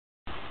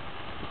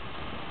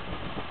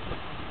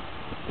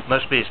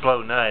Must be a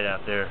slow night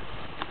out there.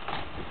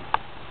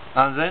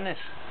 On Venice,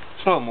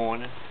 slow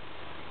morning.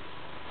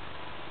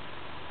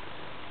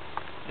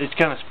 It's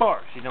kind of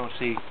sparse. You don't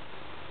see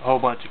a whole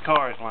bunch of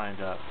cars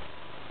lined up.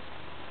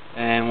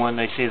 And when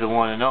they see the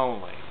one and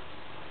only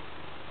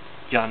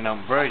John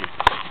Milton Brady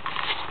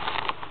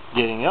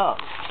getting up,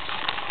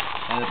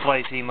 and the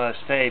place he must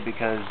stay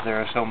because there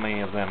are so many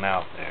of them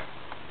out there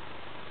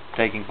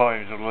taking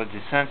part in his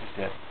religious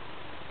censorship.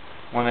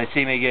 When they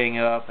see me getting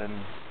up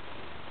and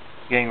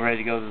getting ready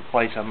to go to the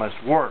place I must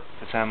work,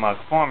 the Santa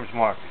Monica Farmers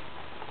Market,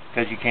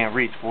 because you can't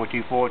reach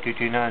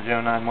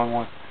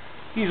 424-229-0911,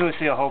 you usually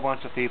see a whole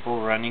bunch of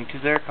people running to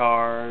their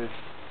cars,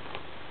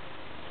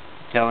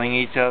 telling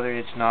each other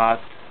it's not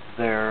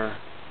their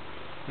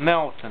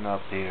melting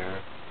up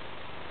here.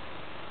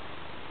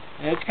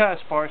 It's kind of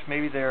sparse.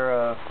 Maybe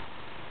they're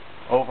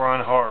over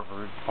on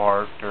Harvard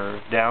parked,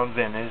 or down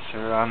Venice,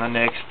 or on the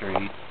next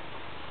street.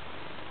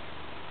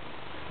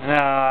 No,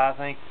 I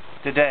think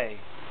today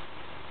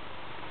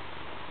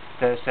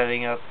they're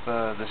setting up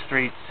the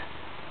streets.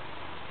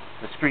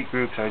 The street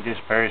groups are just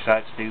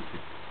parasite stupid.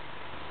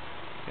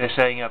 They're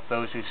setting up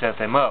those who set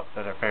them up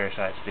that are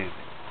parasite stupid.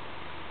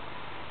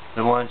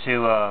 The ones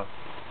who have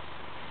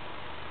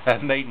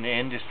made an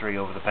industry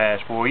over the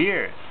past 4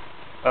 years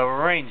of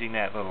arranging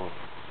that little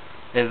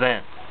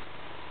event.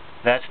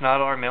 That's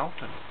not our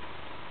Milton.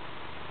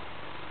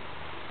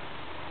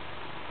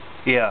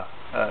 Yeah,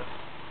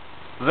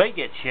 they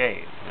get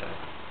shaved.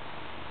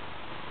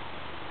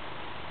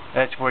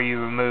 That's where you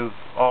remove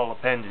all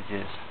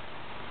appendages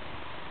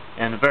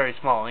in very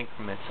small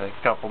increments, a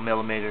couple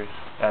millimeters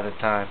at a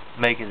time.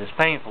 Make it as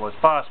painful as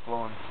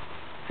possible and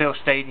fill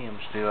stadiums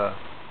to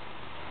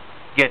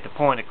get the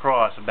point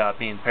across about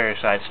being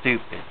parasite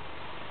stupid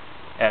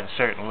at a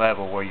certain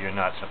level where you're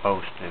not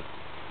supposed to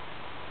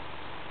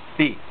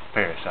be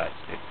parasite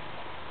stupid.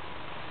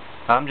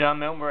 I'm John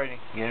Milton Brady,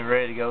 getting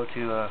ready to go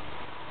to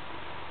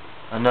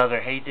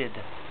another hated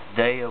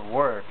day of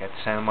work at the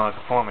Santa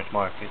Monica Farmers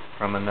Market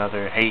from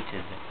another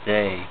hated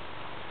day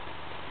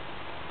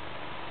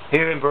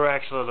here in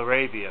Baraxla,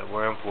 Arabia,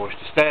 where I'm forced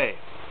to stay.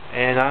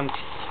 And I'm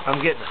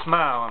getting a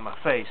smile on my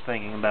face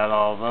thinking about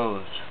all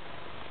those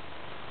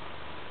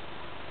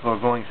who are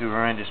going through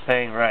horrendous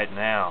pain right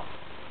now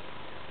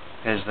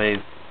because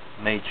they've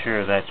made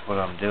sure that's what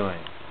I'm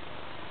doing.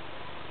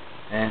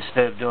 And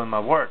instead of doing my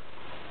work,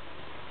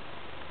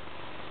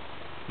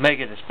 make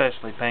it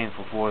especially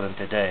painful for them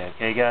today.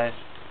 Okay, guys?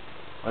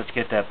 Let's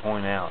get that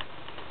point out.